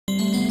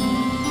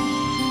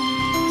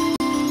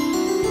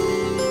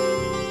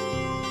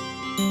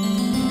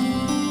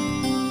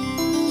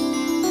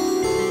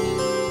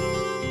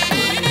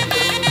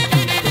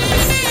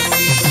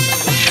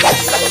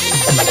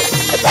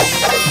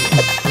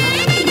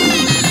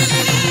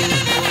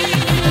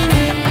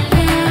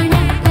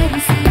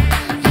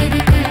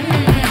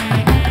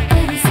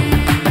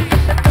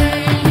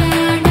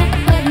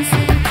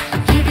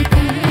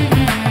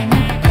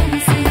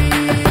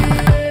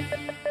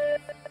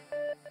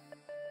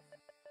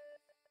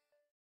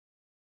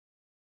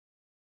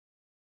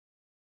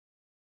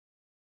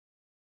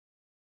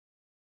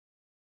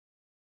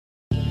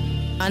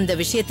அந்த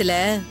விஷயத்துல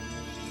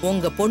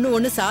உங்க பொண்ணு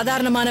ஒண்ணு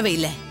சாதாரணமானவ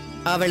இல்ல.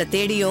 அவளை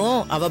தேடியும்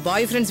அவ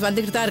பாய் ஃப்ரெண்ட்ஸ்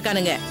வந்துகிட்டு தான்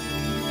இருக்கானுங்க.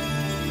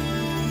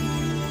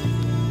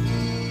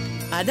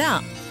 அதான்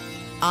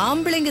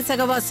ஆம்பளைங்க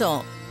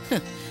சகவாசம்.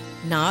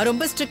 நான்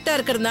ரொம்ப ஸ்ட்ரிக்டா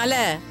இருக்கிறதுனால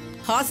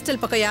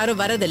ஹாஸ்டல் பக்கம்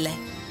யாரும் வரதில்ல.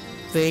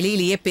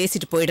 வெளியிலேயே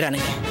பேசிட்டு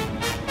போயிடுறானுங்க.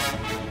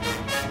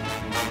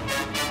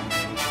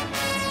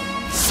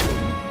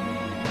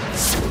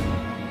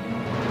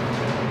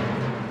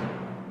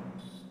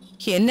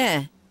 என்ன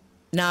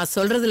நான்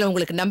சொல்றதுல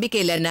உங்களுக்கு நம்பிக்கை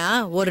இல்லைன்னா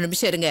ஒரு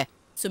நிமிஷம் இருங்க.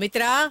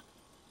 சுமித்ரா,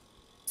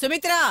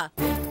 சுமித்ரா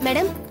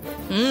மேடம்.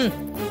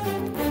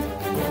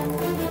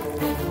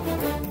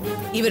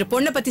 இவர்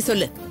பொண்ணை பத்தி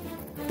சொல்லு.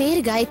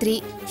 பேரு காயத்ரி.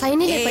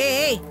 Final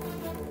year.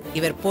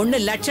 இவர் பொண்ணு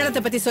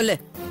லட்சணத்தை பத்தி சொல்லு.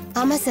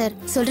 ஆமா சார்,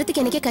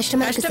 சொல்றதுக்கு எனக்கே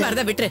கஷ்டமா இருக்கு. கஷ்டமா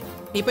இருந்தா விட்டுரு.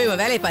 இப்போ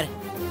இவன் வேலையை பாரு.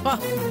 வா.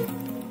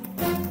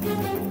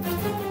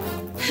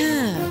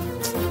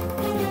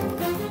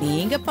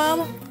 நீங்க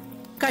பாவம்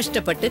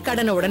கஷ்டப்பட்டு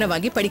கடனை உடனே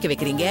வாங்கி படிக்க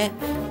வைக்கிறீங்க.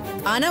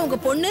 ஆனா உங்க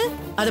பொண்ணு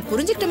அதை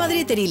புரிஞ்சுக்கிட்ட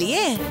மாதிரியே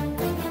தெரியலையே.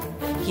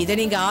 இத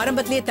நீங்க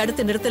ஆரம்பத்திலேயே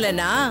தடுத்து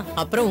நிறுத்தலன்னா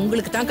அப்புறம்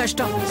உங்களுக்கு தான்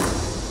கஷ்டம்.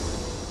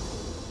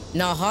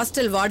 நான்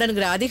ஹாஸ்டல்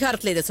வார்டன்ங்கிற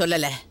அதிகாரத்துல இதை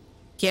சொல்லல.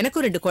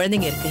 எனக்கும் 2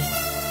 குழந்தைங்க இருக்கு.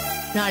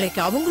 நாளைக்கு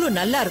அவங்களும்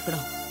நல்லா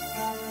இருக்கணும்.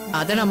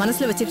 அத நான்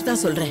மனசுல வச்சுட்டு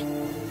தான் சொல்றேன்.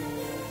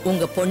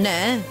 உங்க பொண்ண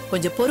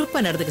கொஞ்சம்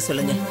பொறுப்பா நடந்துக்க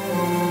சொல்லுங்க.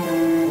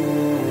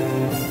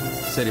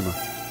 சரிம்மா,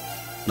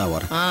 நான்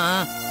வரேன்.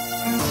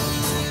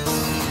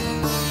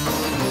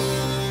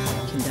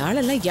 இந்த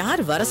ஆளெல்லாம்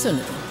யார் வர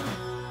சொன்னது?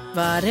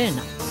 வரேன்.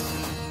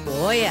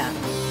 போயா.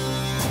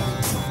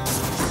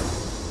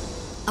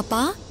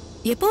 அப்பா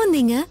எப்போ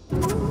வந்தீங்க?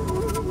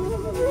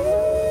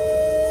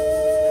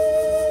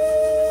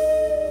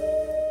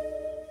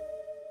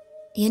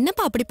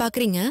 என்னப்பா அப்படி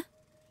பாக்குறீங்க?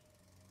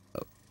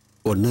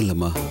 ஒன்னும்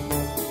இல்லம்மா.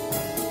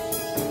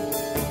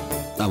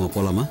 நாம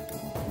போலாமா?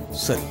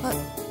 சரி.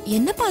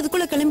 என்னப்பா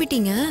அதுக்குள்ள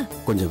கிளம்பிட்டீங்க?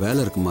 கொஞ்சம் வேலை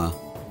இருக்குமா,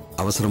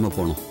 அவசரமா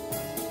போகணும்.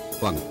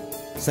 வாங்க.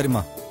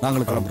 சரிம்மா,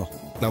 நாங்களும் கிளம்புறோம்.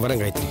 நான்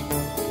வரேன் காயத்ரி.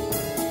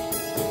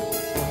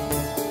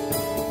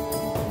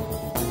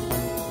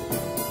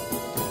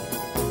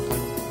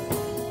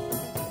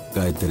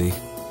 காயத்ரி,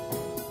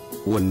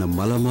 உன்னை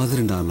மலை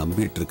மாதிரி நான்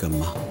நம்பிட்டு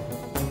இருக்கேம்மா.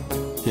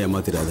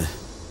 ஏமாத்திராத.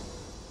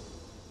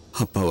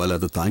 அப்பாவால்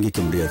அதை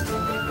தாங்கிக்க முடியாது.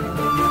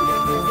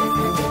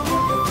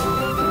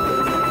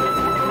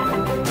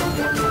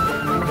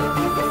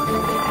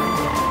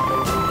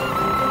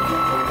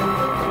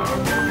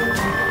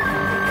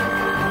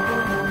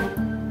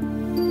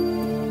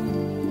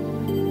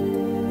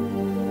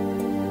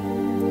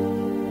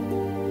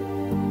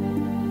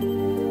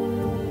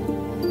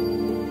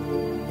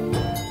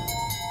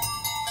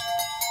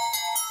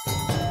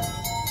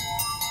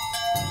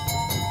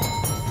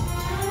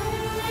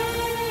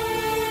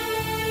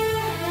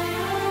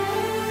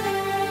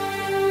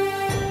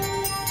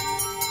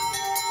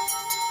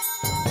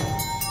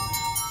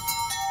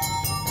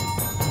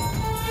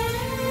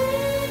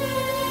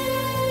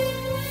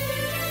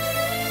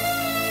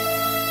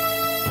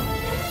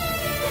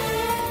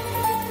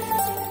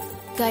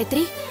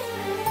 காயத்ரி,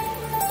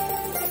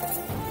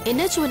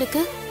 என்னாச்சு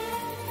உனக்கு?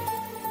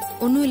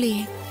 ஒண்ணும்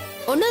இல்லையே.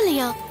 ஒண்ணும்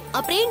இல்லையா?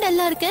 அப்புறம்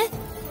நல்லா இருக்க?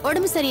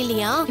 உடம்பு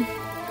சரியில்லையா?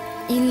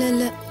 இல்ல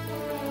இல்ல,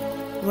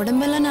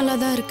 உடம்பெல்லாம்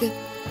நல்லாதான் இருக்கு.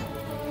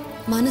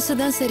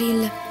 மனசுதான்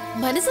சரியில்லை.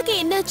 மனசுக்கு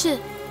என்னாச்சு?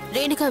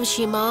 ரேணுகா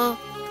விஷயமா?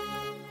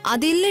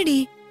 அது இல்லடி,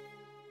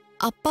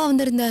 அப்பா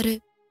வந்திருந்தாரு.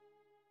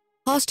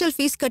 ஹாஸ்டல்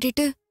ஃபீஸ்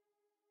கட்டிட்டு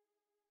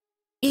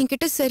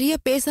என்கிட்ட சரியா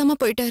பேசாம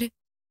போயிட்டாரு.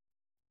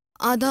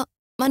 அதான்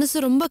மனசு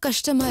ரொம்ப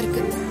கஷ்டமா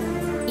இருக்கு.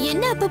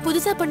 என்ன அப்ப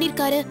புதுசா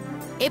பண்ணிருக்காரு?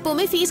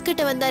 எப்பவுமே ஃபீஸ்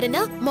கட்ட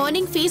வந்தாருன்னா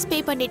மார்னிங் ஃபீஸ் பே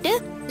பண்ணிட்டு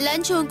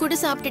லஞ்ச் உன் கூட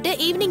சாப்பிட்டுட்டு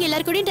ஈவினிங்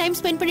எல்லாரும் கூட டைம்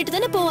ஸ்பெண்ட் பண்ணிட்டு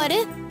தானே போவாரு.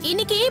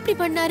 இன்னைக்கு ஏன் இப்படி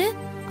பண்ணாரு?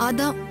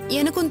 அதான்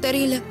எனக்கும்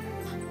தெரியல.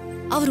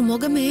 அவர்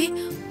முகமே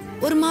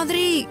ஒரு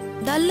மாதிரி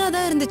டல்லா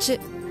தான் இருந்துச்சு.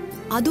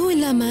 அதுவும்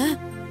இல்லாம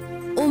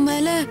உன்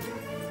மேல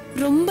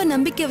ரொம்ப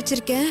நம்பிக்கை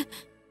வச்சிருக்கேன்,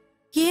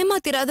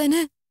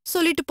 ஏமாத்திராதன்னு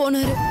சொல்லிட்டு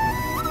போனாரு.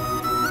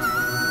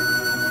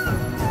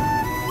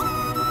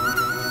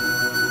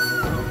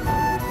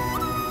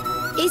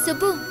 ஏய்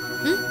சுப்பு,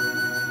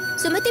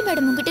 சுமதி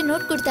மேடம் உங்ககிட்ட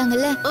நோட்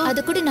கொடுத்தாங்கல்ல,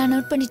 அத கூட நான்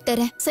நோட் பண்ணிட்டு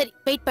தரேன். சரி,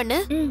 வெயிட் பண்ணு.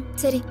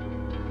 சரி.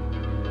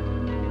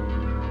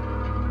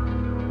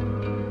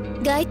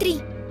 காயத்ரி,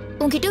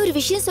 உன்கிட்ட ஒரு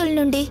விஷயம்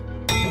சொல்லணும்டி.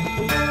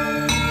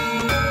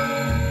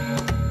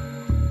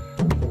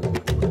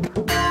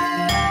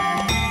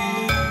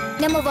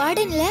 நம்ம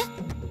வார்டன்ல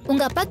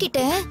உங்க அப்பா கிட்ட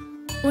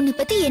உன்னை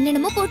பத்தி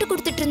என்னென்னமோ போட்டு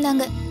கொடுத்துட்டு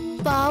இருந்தாங்க.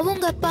 பாவம்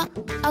உங்க அப்பா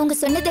அவங்க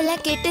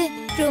சொன்னதெல்லாம் கேட்டு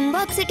ரொம்ப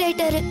அப்செட்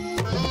ஆயிட்டாரு.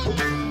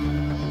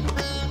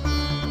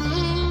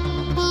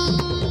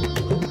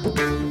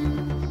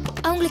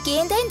 அவங்களுக்கு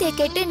ஏன் தான் இந்த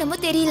கேட்டு என்னமோ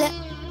தெரியல.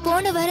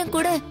 போன வாரம்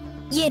கூட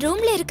என்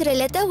ரூம்ல இருக்கிற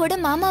லதாவோட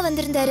மாமா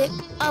வந்திருந்தாரு.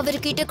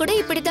 அவர்கிட்ட கூட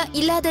இப்படிதான்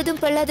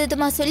இல்லாததும்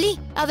பொல்லாததுமா சொல்லி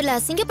அவளை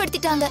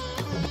அசிங்கப்படுத்திட்டாங்க.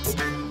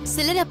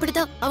 சிலர்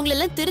அப்படிதான்,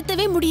 அவங்களெல்லாம்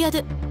திருத்தவே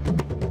முடியாது.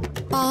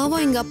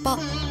 பாவம் எங்க அப்பா,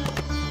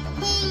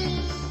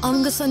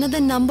 அவங்க சொன்னதை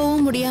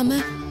நம்பவும் முடியாம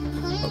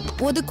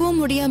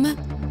ஒதுக்கவும் முடியாம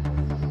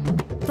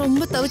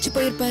ரொம்ப தவிச்சு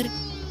போயிருப்பாரு.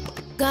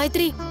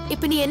 காயத்ரி,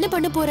 இப்ப நீ என்ன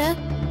பண்ண போற?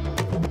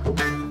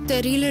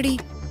 தெரியலடி.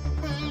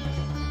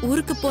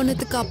 ஊருக்கு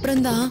போனதுக்கு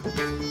அப்புறம்தான்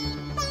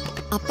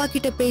அப்பா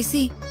கிட்ட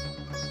பேசி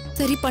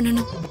சரி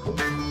பண்ணணும்.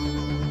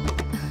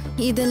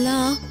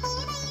 இதெல்லாம்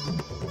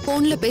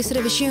போன்ல பேசுற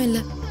விஷயம் இல்ல.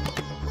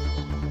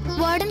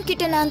 வார்டன்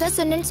கிட்ட நான் தான்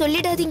சொன்னேன்னு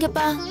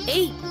சொல்லிடாதீங்கப்பா.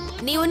 ஏய்,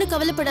 நீ ஒண்ணும்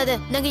கவலைப்படாத.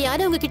 நாங்க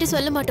யாரும் அவங்க கிட்ட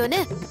சொல்ல மாட்டோன்னு.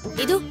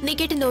 இது நீ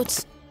கேட்ட நோட்ஸ்.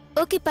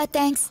 ஓகேப்பா,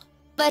 தேங்க்ஸ்.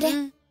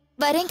 வரேன்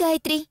வரேன்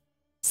காயத்ரி.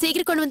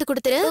 சீக்கிரம் கொண்டு வந்து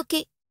கொடுத்துரு.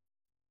 ஓகே.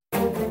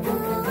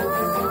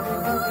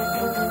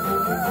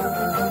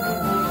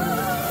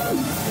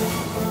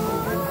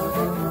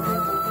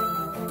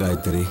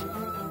 காயத்ரி,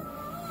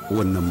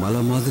 உன்னை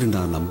மலை மாதிரி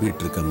நான்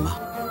நம்பிட்டு இருக்கேம்மா.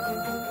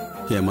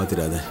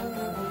 ஏமாத்திராத.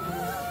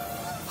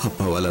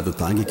 அப்பாவால் அதை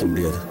தாங்கிக்க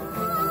முடியாது.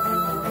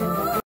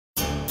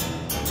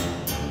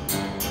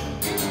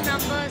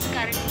 Numbers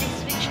currently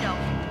switched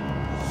off.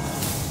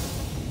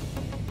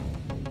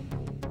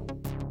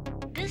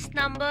 This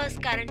number is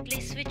currently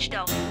switched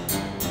off.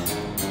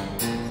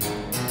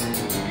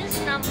 This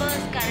number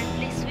is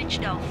currently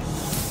switched off.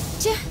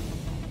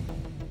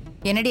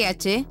 என்னடி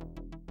ஆச்சு?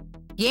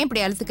 ஏன்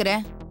இப்படி அழுத்துக்கிற?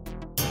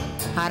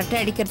 அரட்டை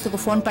அடிக்கிறதுக்கு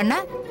போன் பண்ணா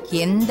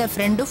எந்த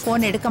ஃப்ரெண்டும்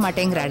போன் எடுக்க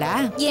மாட்டேங்கிறாடா?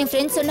 என்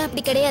ஃப்ரெண்ட் சொன்னா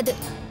அப்படி கிடையாது.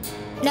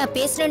 நான்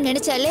பேசணும்னு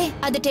நினைச்சாலே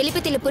அது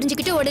டெலிபதியில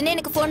புரிஞ்சுக்கிட்டு உடனே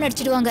எனக்கு போன்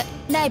அடிச்சிடுவாங்க.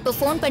 நான் இப்ப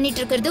போன் பண்ணிட்டு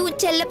இருக்கிறது உன்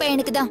செல்ல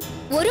பையனுக்கு தான்.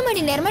 1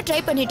 மணி நேரமா ட்ரை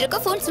பண்ணிட்டு இருக்க,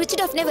 போன்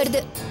ஸ்விட்ச் ஆஃப்னே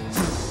வருது.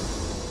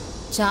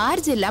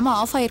 சார்ஜ் இல்லாம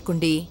ஆஃப்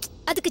ஆயிருக்குண்டி.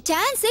 அதுக்கு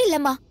சான்ஸே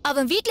இல்லம்மா.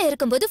 அவன் வீட்ல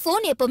இருக்கும்போது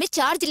போன் எப்பவுமே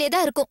சார்ஜ்லயே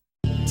தான் இருக்கும்.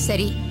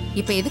 சரி,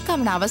 இப்ப எதுக்கு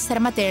அவனை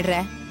அவசரமா தேடுற?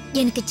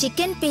 எனக்கு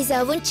சிக்கன்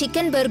பீஸாவும்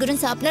சிக்கன்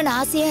பர்கரும் சாப்பிடணும்னு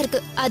ஆசையா இருக்கு.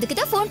 அதுக்கு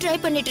தான் போன் ட்ரை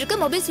பண்ணிட்டு இருக்க,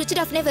 மொபைல்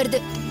ஸ்விட்ச் ஆஃப்னே வருது.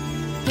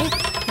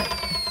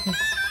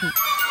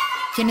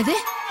 என்னது?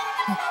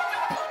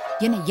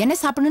 என்ன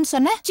சாப்பிடணும்னு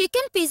சொன்ன?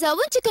 Chicken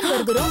பீஸாவும் chicken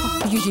பர்கரும்.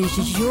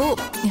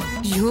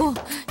 ஐயோ,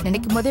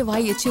 நினைக்கும் போதே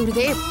வாய் எச்சி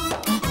விடுதே.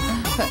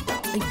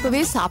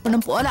 இப்பவே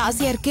சாப்பிடணும் போல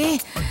ஆசையா இருக்கே.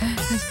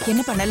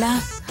 என்ன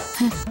பண்ணலாம்?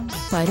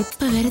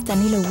 பருப்பை வேற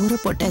தண்ணியில ஊற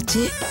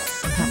போட்டாச்சு.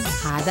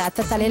 அத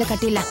அத்தை தலையில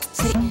கட்டிடலாம்.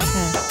 சரி,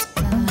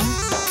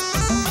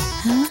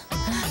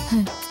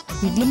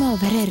 இட்லி மாவு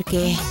வேற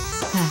இருக்கே,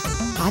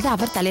 அத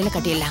அவர் தலையில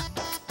கட்டிடலாம்.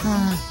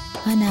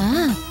 ஆனா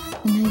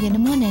நான்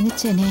என்னமோ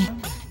நினைச்சேனே,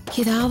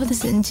 ஏதாவது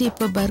செஞ்சு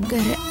இப்ப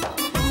பர்கர்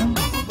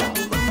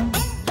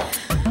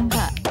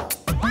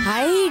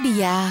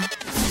ஐடியா.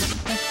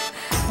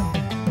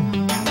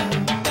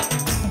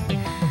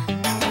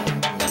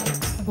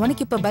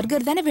 உனக்கு இப்ப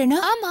பர்கர் தானே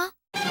வேணும்? ஆமா.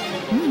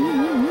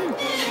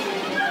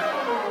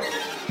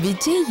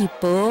 விஜய்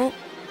இப்போ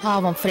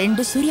அவன்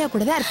ஃப்ரெண்டு சூர்யா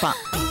கூட தான் இருப்பான்.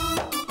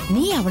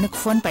 நீ அவனுக்கு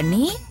போன்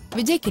பண்ணி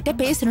விஜய் கிட்ட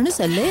பேசணும்னு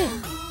சொல்லு.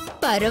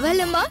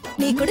 பரவாயில்லம்மா,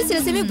 நீ கூட சில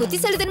சமயம்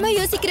புத்திசாலித்தனமா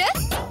யோசிக்கிற.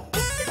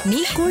 நீ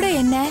கூட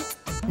என்ன,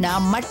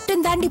 நான்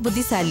மட்டும் தாண்டி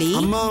புத்திசாலி.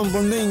 அம்மா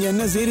பொண்ணு இங்க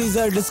என்ன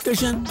சீரியஸா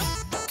டிஸ்கஷன்?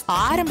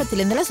 ஆரம்பத்துல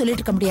இருந்தெல்லாம்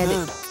சொல்லிட்டு இருக்க முடியாது.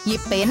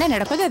 இப்ப என்ன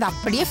நடக்குது அதை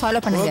அப்படியே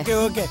ஃபாலோ பண்ணுங்க. Okay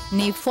okay.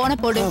 நீ போனை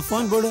போடு.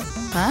 போன் போடு.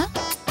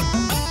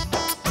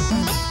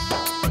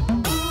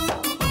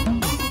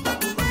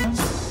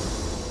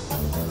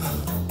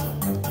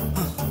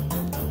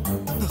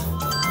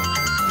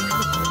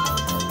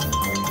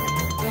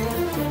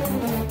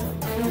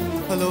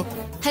 ஹலோ.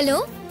 ஹலோ,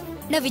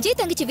 நான் விஜய்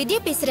தங்கச்சி வித்யா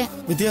பேசுறேன்.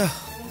 வித்யா,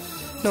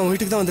 நான் உன்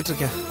வீட்டுக்கு தான் வந்துட்டு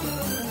இருக்கேன்.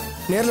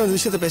 நேர்ல ஒரு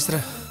விஷயத்த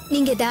பேசுறேன்.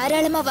 நீங்க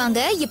தாராளமா வாங்க.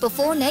 இப்ப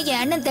போனை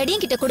என் அண்ணன்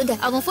தடியன் கிட்ட கொடுங்க.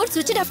 அவன் போன்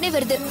ஸ்விட்ச் ஆஃப்னே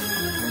வருது.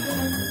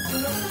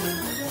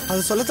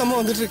 அது சொல்லத்தாம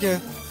வந்துட்டு இருக்கேன்.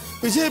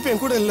 விஜய் இப்ப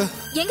என் கூட இல்ல.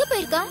 எங்க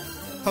போயிருக்கான்?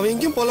 அவன்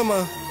எங்கேயும் போலமா.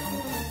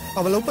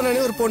 அவன் லவ்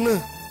பண்ணானே ஒரு பொண்ணு,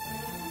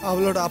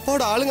 அவளோட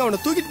அப்பாவோட ஆளுங்க அவனை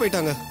தூக்கிட்டு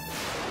போயிட்டாங்க.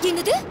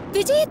 என்னது?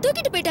 விஜயை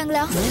தூக்கிட்டு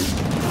போயிட்டாங்களா?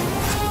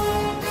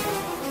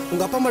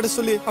 உங்க அப்பா அம்மாட்ட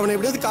சொல்லி அவனை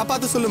எப்படியாவது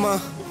காப்பாத்த சொல்லுமா.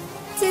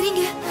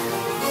 சரிங்க.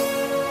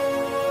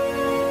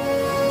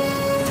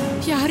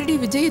 யாரடி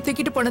விஜயை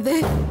தூக்கிட்டு போனது?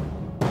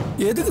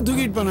 எதுக்கு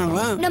தூக்கிட்டு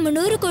போனாங்களா? நம்ம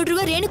 100 கோடி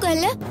ரூபாய் ரேணுகா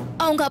இல்ல,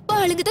 அவங்க அப்பா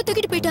ஆளுங்க தான்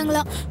தூக்கிட்டு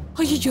போயிட்டாங்களா?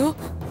 ஐயோ,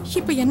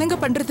 இப்ப என்னங்க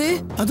பண்றது?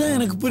 அதான்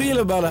எனக்கு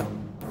புரியல பாலா.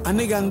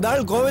 அன்னைக்கு அந்த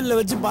ஆள் கோவில்ல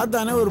வச்சு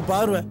பார்த்தானே ஒரு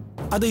பார்வை,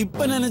 அது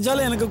இப்ப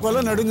நினைச்சாலும் எனக்கு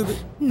கொலை நடுங்குது.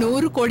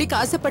 100 கோடிக்கு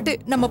ஆசைப்பட்டு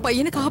நம்ம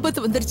பையனுக்கு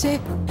ஆபத்து வந்துருச்சு.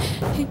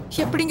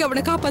 எப்படிங்க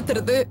அவனை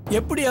காப்பாத்துறது?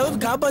 எப்படியாவது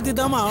காப்பாத்தி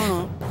தாம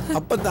ஆகணும்.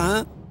 அப்பதான்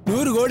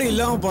 100 கோடி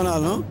இல்லாம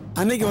போனாலும்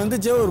அன்னைக்கு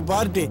வந்துச்சே ஒரு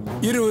பார்ட்டி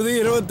 20,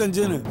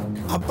 25ன்னு.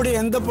 அப்படி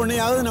எந்த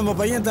பொண்ணையாவது நம்ம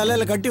பையன்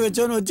தலையில கட்டி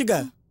வச்சோன்னு வச்சுக்க,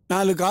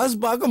 4 காசு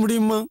பார்க்க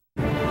முடியுமா?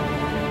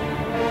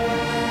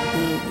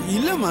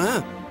 இல்லம்மா,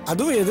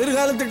 அதுவும்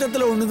எதிர்கால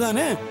திட்டத்துல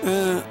ஒண்ணுதானே.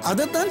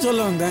 அதத்தான்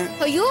சொல்ல வந்தேன்.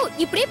 ஐயோ,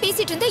 இப்படியே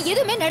பேசிட்டு இருந்தா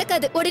எதுவுமே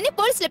நடக்காது. உடனே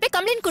போலீஸ்ல போய்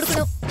கம்ப்ளைண்ட்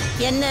கொடுக்கணும்.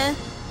 என்ன,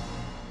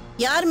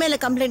 யார் மேல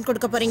கம்ப்ளைண்ட்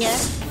கொடுக்க போறீங்க?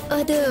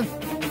 அது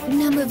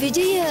நம்ம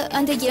விஜய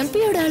அந்த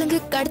எம்பியோட ஆளுங்க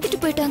கடத்திட்டு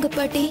போயிட்டாங்க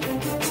பாட்டி.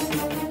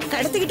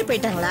 கடத்திக்கிட்டு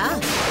போயிட்டாங்களா?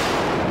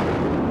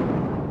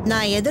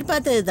 நான்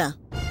எதிர்பார்த்ததுதான்.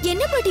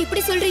 என்ன பாட்டி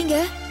இப்படி சொல்றீங்க?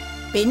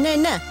 பின்ன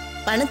என்ன,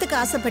 பணத்துக்கு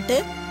ஆசைப்பட்டு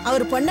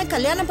அவர் பொண்ணை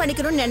கல்யாணம்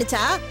பண்ணிக்கணும்னு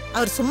நினைச்சா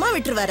அவர் சும்மா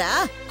விட்டுருவாரா?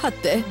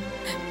 அத்தை,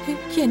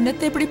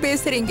 என்னத்தை இப்படி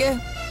பேசுறீங்க?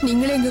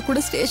 நீங்களே எங்க கூட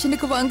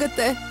ஸ்டேஷனுக்கு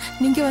வாங்கத்த.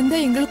 நீங்க வந்தா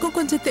எங்களுக்கும்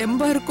கொஞ்சம்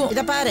தெம்பா இருக்கும்.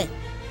 இத பாரு,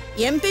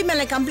 எம்பி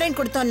மேல கம்ப்ளைண்ட்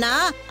கொடுத்தோம்னா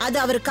அது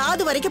அவர்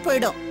காது வரைக்கும்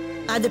போயிடும்.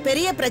 அது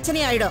பெரிய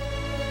பிரச்சனை ஆயிடும்.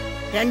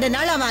 2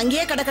 நாள் அவன்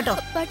அங்கேயே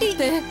கிடக்கட்டும். பாட்டி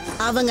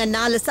அவங்க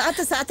 4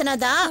 சாத்து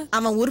சாத்தினாதான்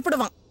அவன்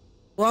உருப்பிடுவான்.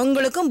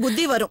 உங்களுக்கும்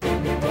புத்தி வரும்.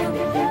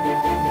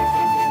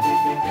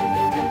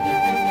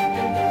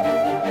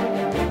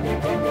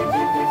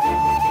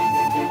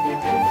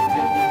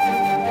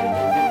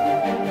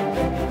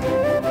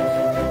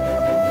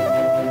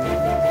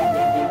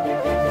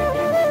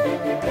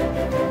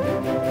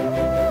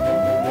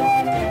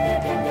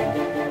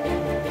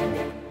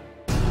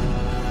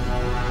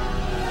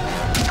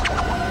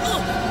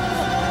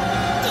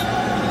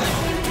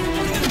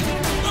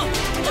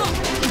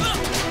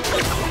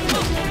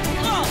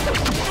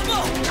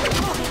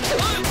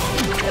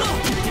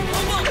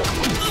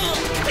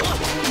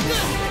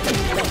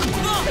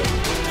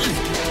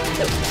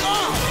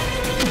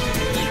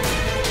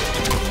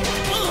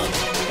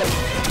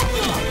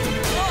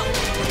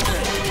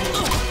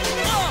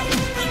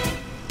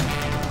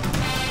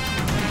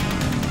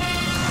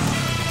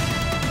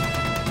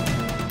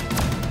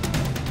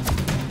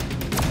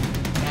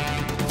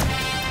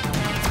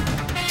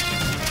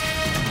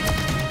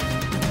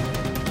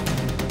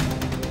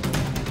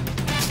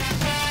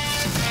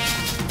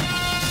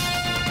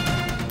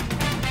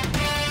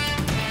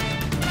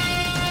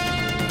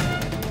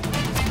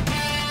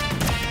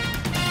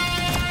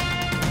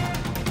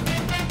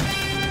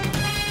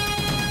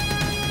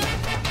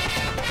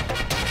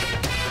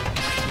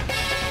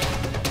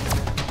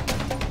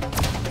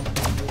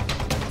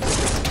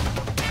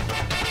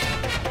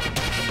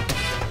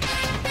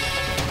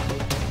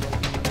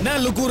 என்ன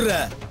லுக்குற?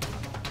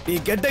 நீ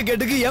கெட்ட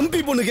கெட்டுக்கு எம்பி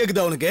பொண்ணு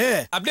கேக்குதா உனக்கு?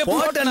 அப்படியே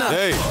போட்டேனா?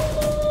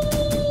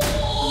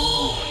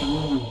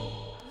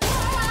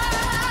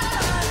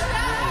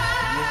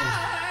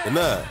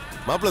 என்ன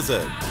மாப்பிள்ள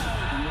சார்,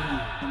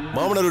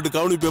 மாமனார் வீட்டு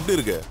கவனிப்பு எப்படி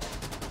இருக்கு?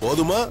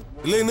 போதுமா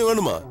இல்ல இன்னும்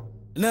வேணுமா?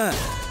 என்ன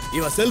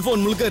இவன்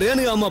செல்போன் முழுக்க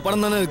ரேணுகா அம்மா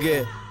படம் தானே இருக்கு.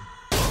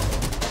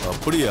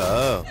 அப்படியா?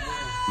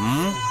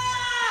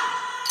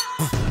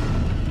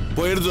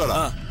 போய் எடுத்து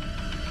வாடா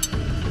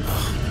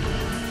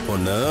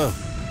பொண்ணு.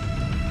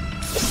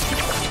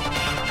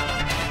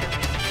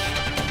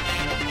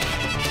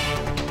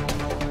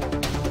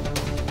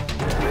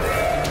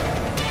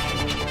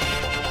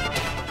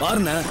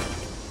 பாருண்ண,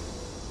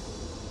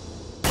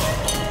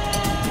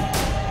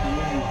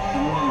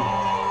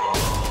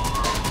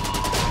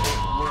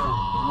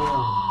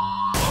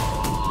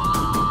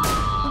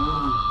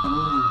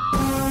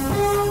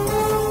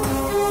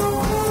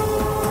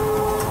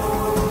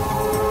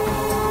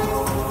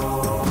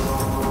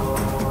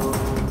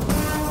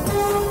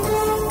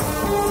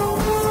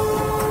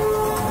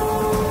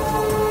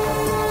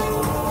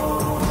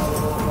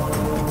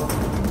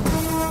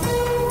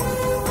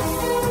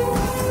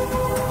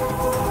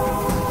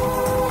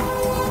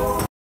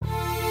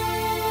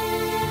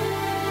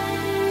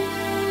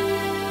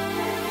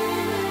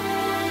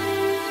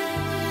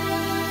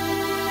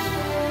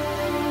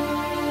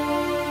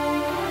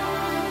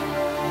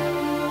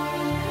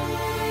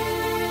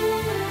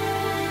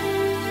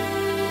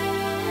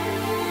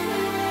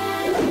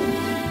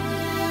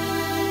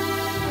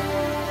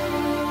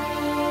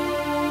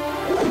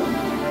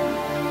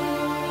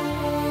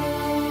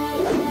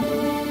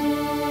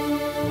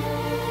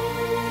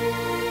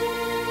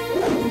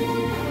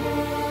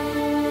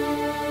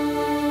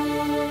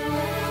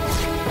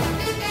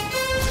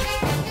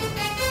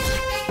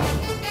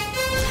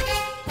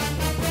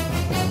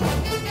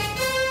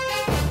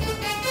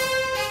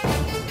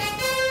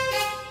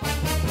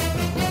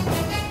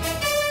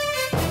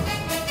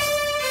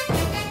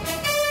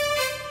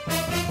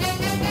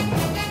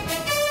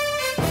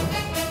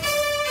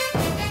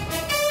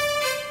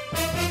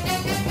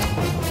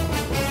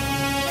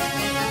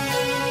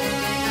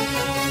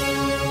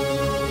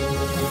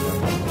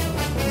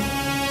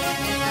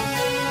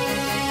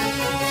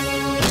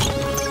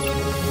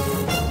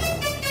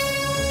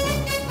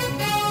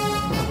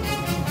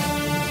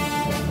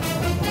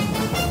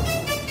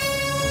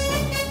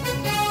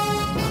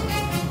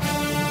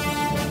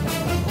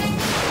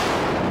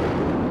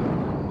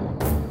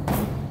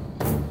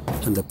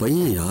 அந்த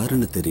பையன்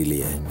யாருன்னு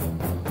தெரியலையே.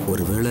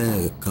 ஒருவேளை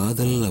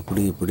காதல்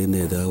அப்படி இப்படின்னு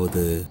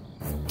ஏதாவது?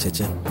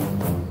 சேச்சே,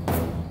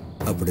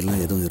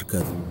 அப்படிலாம் எதுவும்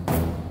இருக்காது.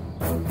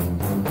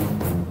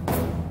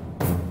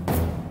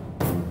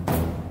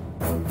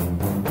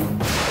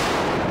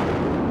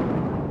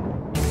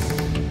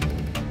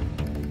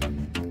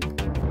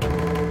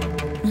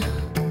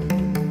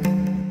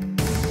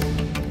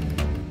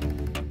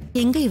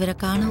 எங்க இவரை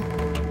காணோம்?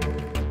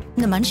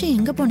 இந்த மனுஷன்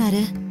எங்க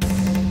போனாரு?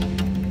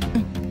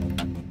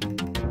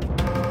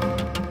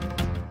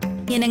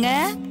 என்னங்க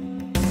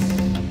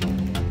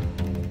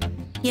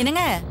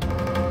என்னங்க?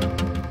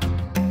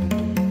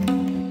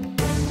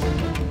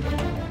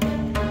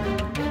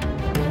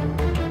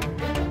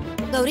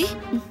 கௌரி,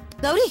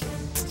 கௌரி,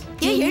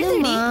 ஏன்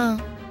எழுதுடி?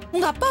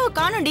 உங்க அப்பாவை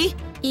காணோண்டி.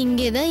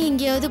 இங்கதான்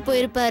எங்கேயாவது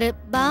போயிருப்பாரு.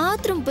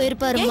 பாத்ரூம்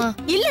போயிருப்பாருமா.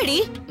 இல்லடி,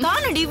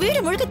 காணோண்டி. வீடு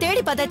முழுக்க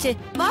தேடி பார்த்தாச்சு.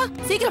 வா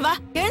சீக்கிரம் வா,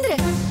 எழுந்துரு.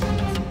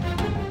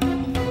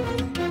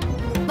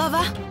 வா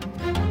வா.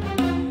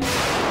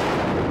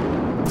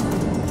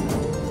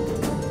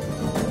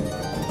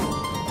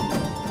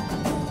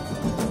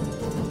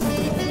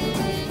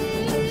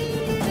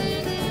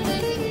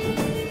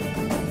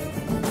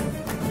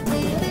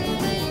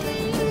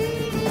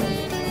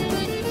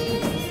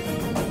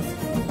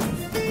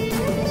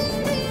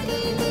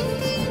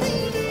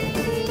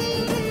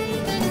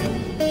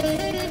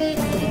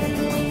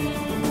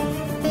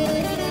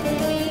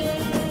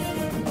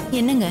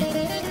 என்னங்க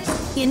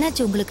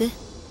என்னாச்சு உங்களுக்கு?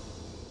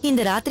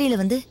 இந்த ராத்திரியில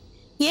வந்து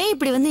ஏன்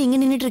இப்படி வந்து இங்க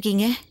நின்னுட்டு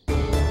இருக்கீங்க?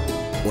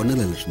 ஒண்ணு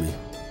இல்ல லட்சுமி,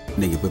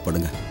 நீங்க போய்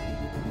படுங்க.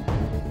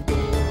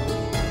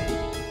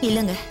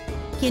 இல்லங்க,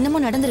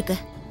 என்னமோ நடந்திருக்கு.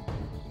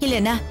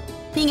 இல்லன்னா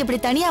நீங்க இப்படி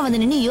தனியா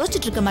வந்து நின்னு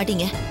யோசிச்சுட்டு இருக்க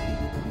மாட்டீங்க.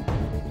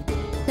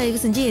 தயவு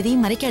செஞ்சு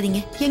எதையும்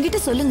மறைக்காதீங்க, என்கிட்ட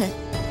சொல்லுங்க.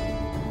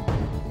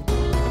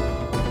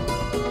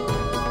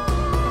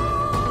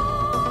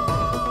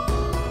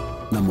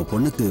 நம்ம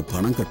பொண்ணுக்கு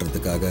பணம்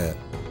கட்டுறதுக்காக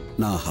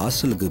நான்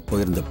ஹாஸ்டலுக்கு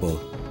போயிருந்தப்போ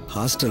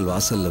ஹாஸ்டல்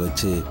வாசல்ல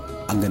வச்சு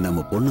அங்க நம்ம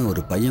பொண்ணு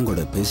ஒரு பையன்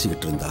கூட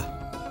பேசிக்கிட்டு இருந்தா.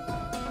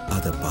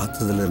 அதை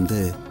பார்த்ததுல இருந்து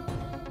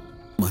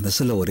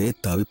மனசுல ஒரே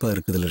தவிப்பா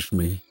இருக்குது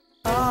லட்சுமி.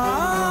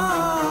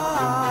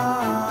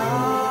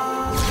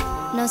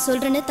 நான்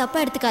சொல்றேன்னு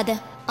தப்பா எடுத்துக்காத.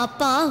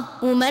 அப்பா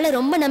உன் மேல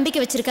ரொம்ப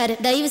நம்பிக்கை வச்சிருக்காரு,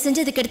 தயவு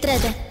செஞ்சு அதுக்கு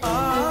எடுத்துறாத.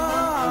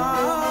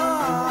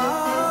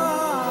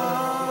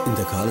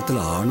 இந்த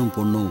காலத்துல ஆணும்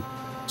பொண்ணும்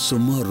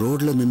சும்மா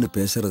ரோட்ல நின்னு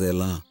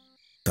பேசுறதெல்லாம்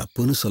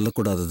தப்புன்னு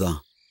சொல்லக்கூடாதுதான்.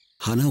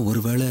 ஆனா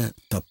ஒருவேளை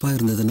தப்பா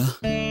இருந்ததுன்னா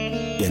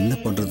என்ன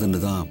பண்றதுன்னு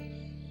தான்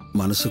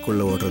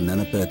மனசுக்குள்ள ஓடுற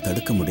நினைப்பை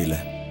தடுக்க முடியல.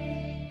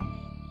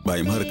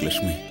 பயமா இருக்கு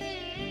லட்சுமி.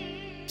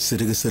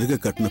 சிறுக சிறுக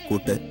கட்டின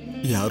கூட்ட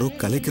யாரோ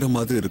கலைக்கிற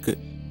மாதிரி இருக்கு.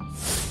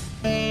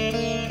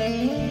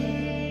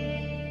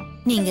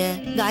 நீங்க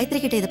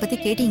காயத்ரி கிட்ட இத பத்தி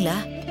கேட்டீங்களா?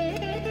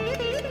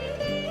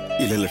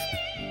 இல்ல லட்சுமி,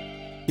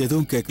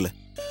 எதுவும் கேட்கல.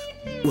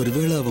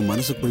 ஒருவேளை அவ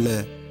மனசுக்குள்ள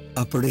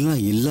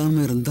அப்படிலாம்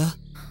இல்லாம இருந்தா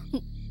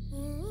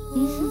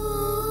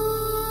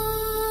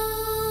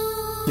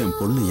என்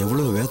பொண்ணு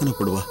எவ்வளவு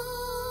வேதனைப்படுவா.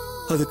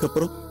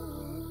 அதுக்கப்புறம்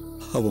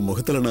அவ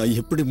முகத்துல நான்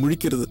எப்படி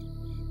முழிக்கிறது?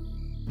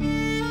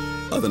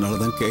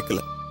 அதனாலதான் கேட்கல,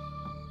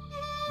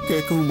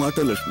 கேட்கவும்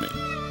மாட்டேன் லட்சுமி.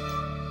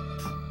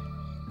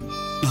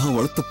 நான்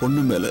வளர்த்த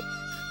பொண்ணு மேல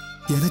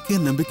எனக்கே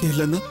நம்பிக்கை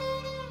இல்லைன்னா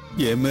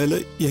என் மேல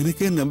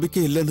எனக்கே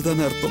நம்பிக்கை இல்லைன்னு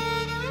தானே அர்த்தம்.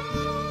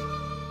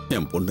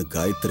 என் பொண்ணு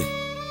காயத்ரி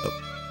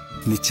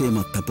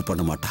நிச்சயமா தப்பு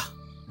பண்ண மாட்டா.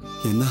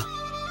 என்ன,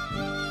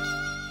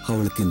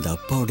 அவளுக்கு இந்த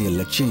அப்பாவுடைய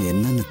லட்சியம்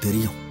என்னன்னு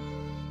தெரியும்.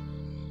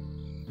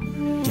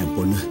 என்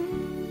பொண்ணு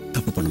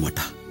தப்பு பண்ண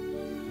மாட்டா,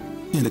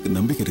 எனக்கு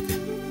நம்பிக்கை இருக்கு.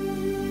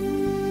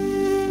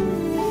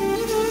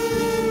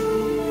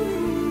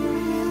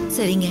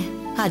 சரிங்க,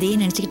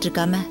 அதையே நினைச்சுக்கிட்டு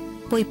இருக்காம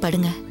போய்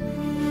படுங்க.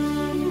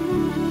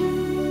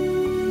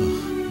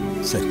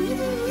 சரி.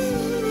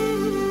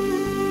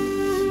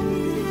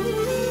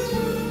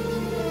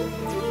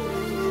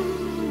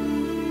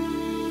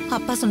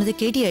 அப்பா சொன்னது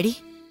கேட்டியாடி?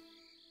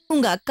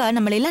 உங்க அக்கா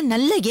நம்மள எல்லாம்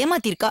நல்லா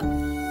ஏமாத்திருக்கா.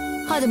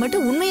 அது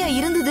மட்டும் உண்மையா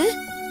இருந்தது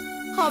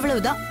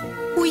அவ்வளவுதான்,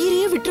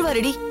 உயிரையே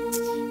விட்டுருவாருடி.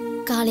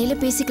 காலையில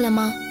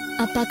பேசிக்கலாமா?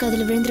 அப்பாக்கு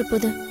அதுல விழுந்துரு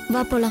போது.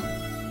 வா போலாம்.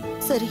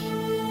 சரி.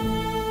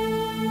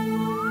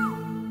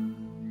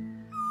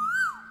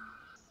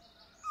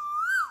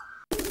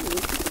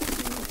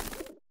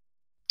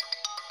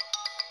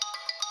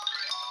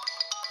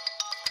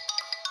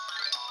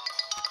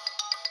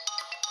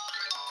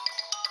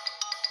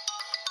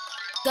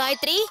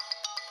 காயத்ரி,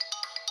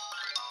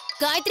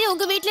 காயத்ரி,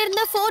 உங்க வீட்ல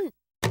இருந்தா போன்.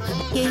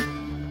 ஏய்,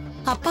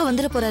 அப்பா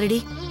வந்துட போறாருடி,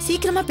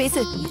 சீக்கிரமா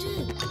பேசு.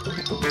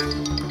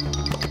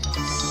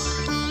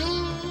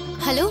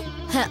 ஹலோ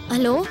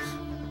ஹலோ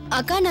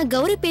அக்கா, நான்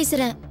கௌரி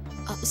பேசுறேன்.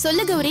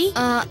 சொல்லு கௌரி.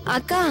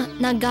 அக்கா,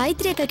 நான்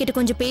காயத்ரி அக்கா கிட்ட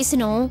கொஞ்சம்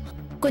பேசணும்.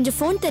 கொஞ்சம்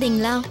போன்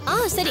தரீங்களா?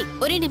 சரி,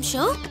 ஒரே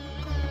நிமிஷம்.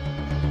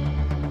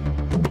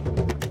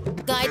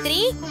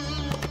 காயத்ரி,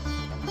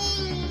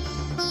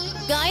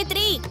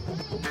 காயத்ரி,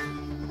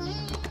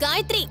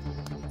 காயத்ரி.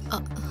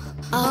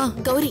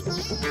 கௌரி.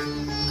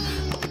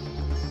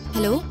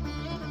 ஹலோ.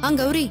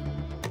 கௌரி.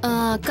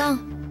 அக்கா,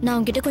 நான்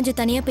உங்ககிட்ட கொஞ்சம்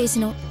தனியா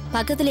பேசணும்.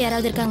 பக்கத்துல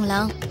யாராவது இருக்காங்களா?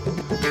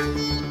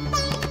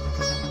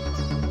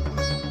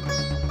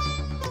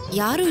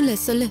 யாரும் இல்ல,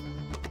 சொல்லு.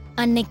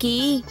 அன்னைக்கு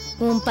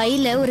உன்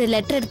பையில ஒரு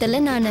லெட்டர்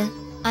எடுத்தல நானு.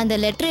 அந்த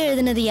லெட்டர்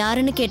எழுதுனது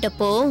யாருன்னு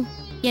கேட்டப்போ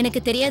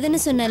எனக்கு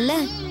தெரியாதுன்னு சொன்னல.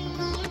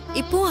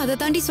 இப்போ அதை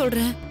தாண்டி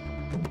சொல்றேன்.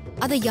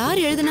 அத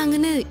யார்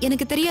எழுதுனாங்கன்னு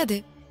எனக்கு தெரியாது.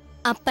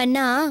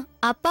 அப்பன்னா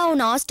அப்பா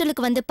உன்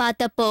ஹாஸ்டலுக்கு வந்து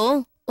பார்த்தப்போ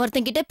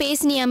ஒருத்தங்கிட்ட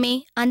பேசினியாமே,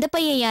 அந்த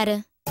பையன் யாரு?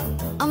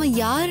 அவன்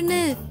யாருன்னு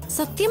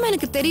சத்தியமா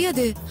எனக்கு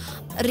தெரியாது.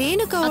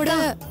 ரேணுகாவோட.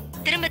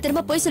 திரும்ப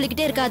திரும்ப போய்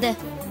சொல்லிக்கிட்டே இருக்காத.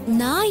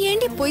 நான்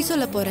ஏண்டி போய்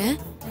சொல்ல போறேன்?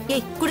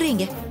 ஏய்,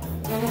 குடுறீங்க.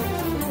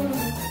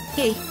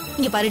 ஏய்,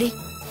 இங்க பாருடி,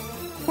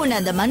 உன்னை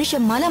அந்த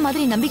மனுஷன் மலை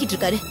மாதிரி நம்பிக்கிட்டு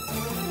இருக்காரு.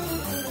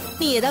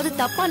 நீ ஏதாவது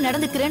தப்பா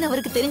நடந்துக்கிறேன்னு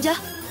அவருக்கு தெரிஞ்சா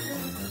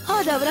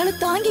அது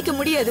அவரால் தாங்கிக்க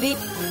முடியாதுரி.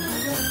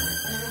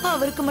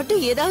 அவருக்கு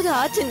மட்டும் ஏதாவது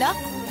ஆச்சுன்னா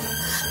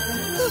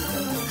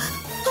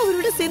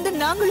அவரோட சேர்ந்த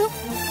நாங்களும்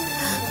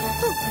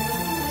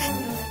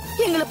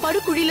எங்களை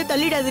படுகுழியில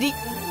தள்ளிடாதுரி.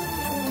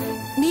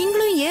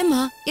 நீங்களும்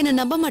ஏமா என்ன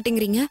நம்ப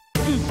மாட்டேங்கிறீங்க?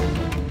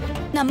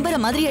 நம்புற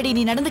மாதிரி அடி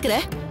நீ நடந்துக்கிற.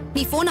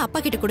 நீ போன்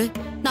அப்பா கிட்ட கொடு,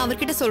 நான்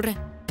அவர்கிட்ட சொல்றேன்.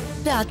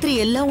 ராத்திரி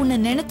எல்லாம் உன்னை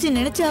நினைச்சு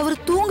நினைச்சு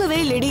அவர் தூங்கவே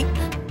இல்லடி.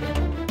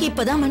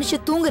 இப்பதான்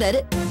மனுஷன்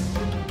தூங்குறாரு.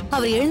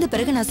 அவர் எழுந்த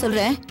பிறகு நான்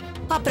சொல்றேன்,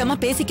 அப்புறமா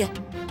பேசிக்க.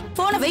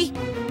 போன வை.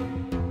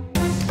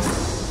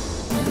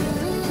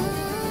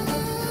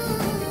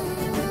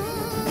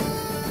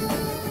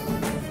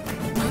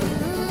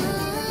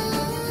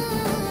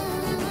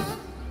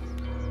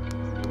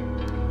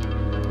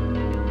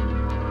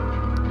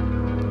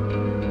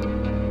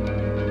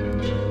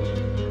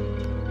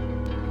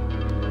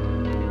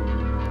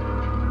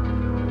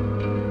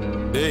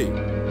 டேய்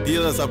டீ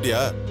தான்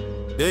சாப்பிட்டியா?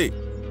 டேய்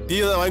டீ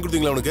தான் வாங்கி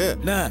கொடுத்தீங்களா அவனுக்கு?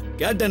 என்ன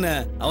கேட்டேனே,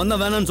 அவன்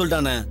தான் வேணான்னு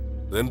சொல்லிட்டானே.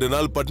 2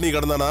 நாள் பட்னி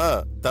கிடந்தானா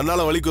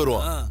தன்னால வலிக்கு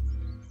வருவான்.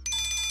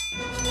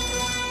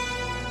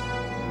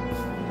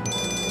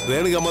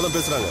 ரேணுகா அம்மா தான்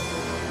பேசுறாங்க.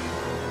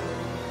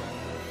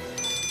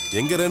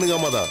 எங்க ரேணுகா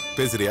அம்மா தான்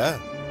பேசுறியா?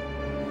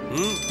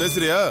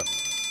 பேசுறியா?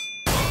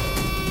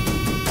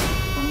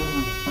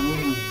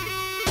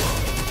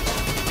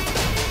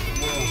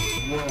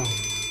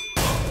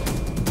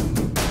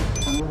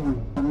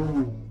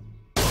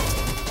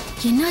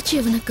 என்னாச்சு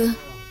அவனுக்கு?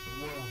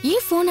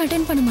 ஏன் போன்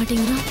அட்டென்ட் பண்ண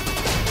மாட்டேங்கிறான்?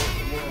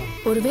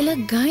 ஒருவேளை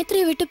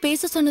காயத்ரியை விட்டு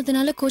பேச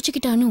சொன்னதுனால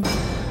கோச்சிக்கிட்டானோ?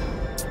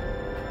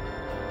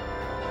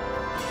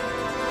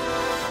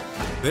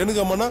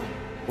 ரேணுகா அம்மானா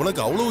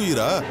உனக்கு அவ்வளவு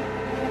உயிரா?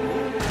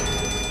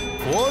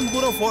 போன்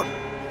பூரா போன்.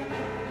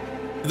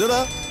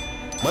 இதடா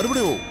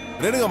மறுபடியும்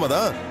ரேணுகா அம்மா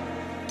தான்.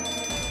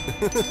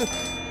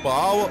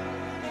 பாவம்,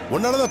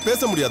 உன்னாலதான்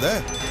பேச முடியாத.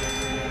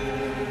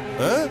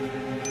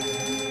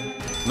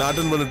 நான்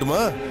அட்டென்ட்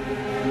பண்ணட்டுமா?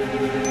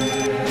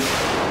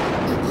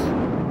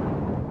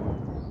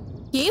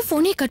 ஏன்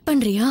போனே கட்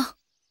பண்றியா?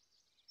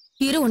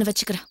 இரு, உன்னை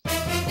வச்சுக்கிறேன்.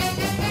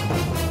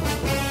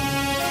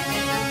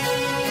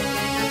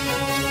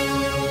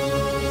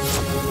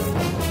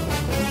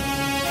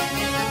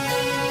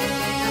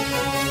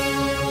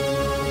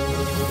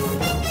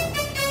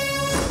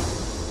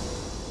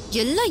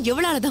 எல்லாம்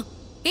எவ்வளவுதான்.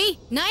 ஏய்,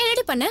 நான்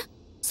என்னடி பண்ண?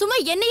 சும்மா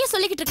என்னையே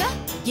சொல்லிக்கிட்டு இருக்க.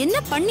 என்ன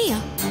பண்ணியா?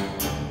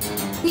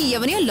 நீ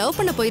எவனையோ லவ்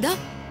பண்ண போய்தா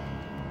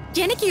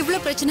எனக்கு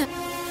இவ்வளவு பிரச்சனை.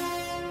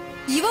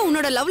 இவ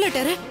உன்னோட லவ்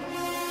லெட்டரை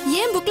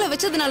ஏன் புக்ல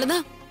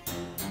வச்சதுனாலதான்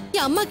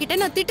என் அம்மா கிட்ட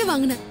நான் திட்டு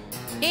வாங்கினேன்.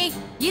 ஏய்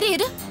இரு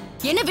இரு,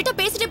 என்ன விட்டு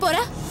பேசிட்டு போற?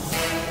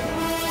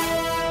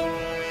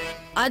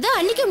 அத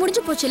அன்னைக்கு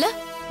முடிஞ்சு போச்சுல,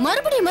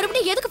 மறுபடியும்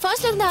மறுபடியும் எதுக்கு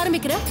ஃபர்ஸ்ட்ல இருந்து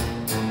ஆரம்பிக்கிற?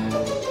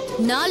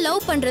 நான்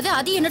லவ் பண்றது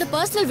அது என்னோட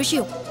பர்சனல்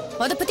விஷயம்.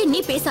 அத பத்தி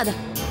நீ பேசாத.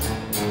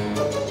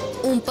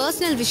 உன்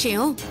பர்சனல்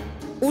விஷயம்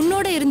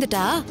உன்னோட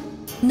இருந்துட்டா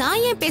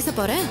நான் ஏன் பேச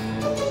போறேன்?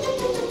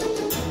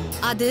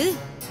 அது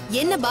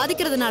என்ன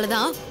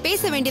பாதிக்கிறதுனாலதான்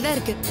பேச வேண்டியதா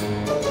இருக்கு.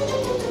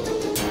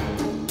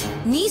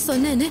 நீ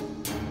சொன்னேன்னு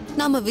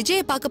நாம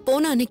விஜய பார்க்க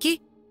போன அன்னைக்கு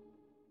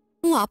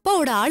உன்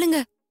அப்பாவோட ஆளுங்க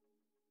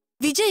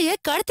விஜய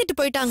கடத்திட்டு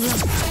போயிட்டாங்களா?